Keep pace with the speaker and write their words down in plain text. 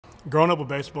Growing up with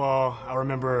baseball, I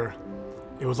remember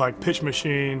it was like pitch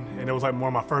machine, and it was like one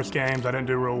of my first games. I didn't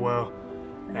do real well,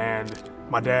 and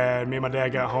me and my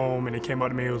dad got home, and he came up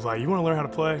to me. He was like, "You want to learn how to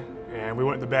play?" And we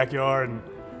went in the backyard and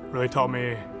really taught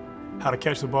me how to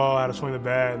catch the ball, how to swing the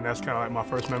bat, and that's kind of like my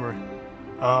first memory.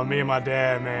 Me and my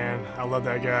dad, man, I love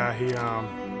that guy.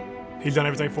 He's done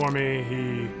everything for me.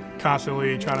 He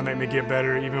constantly trying to make me get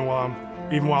better, even while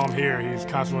I'm here. He's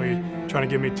constantly trying to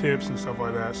give me tips and stuff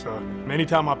like that. So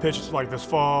anytime I pitch, like this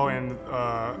fall and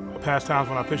past times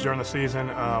when I pitch during the season,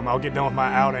 I'll get done with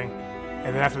my outing,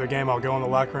 and then after the game, I'll go in the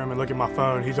locker room and look at my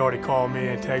phone. He's already called me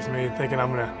and texted me, thinking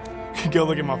I'm gonna go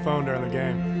look at my phone during the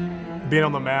game. Being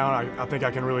on the mound, I think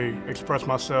I can really express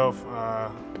myself,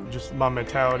 just my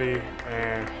mentality,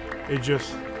 and it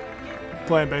just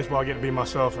playing baseball, I get to be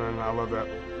myself, and I love that.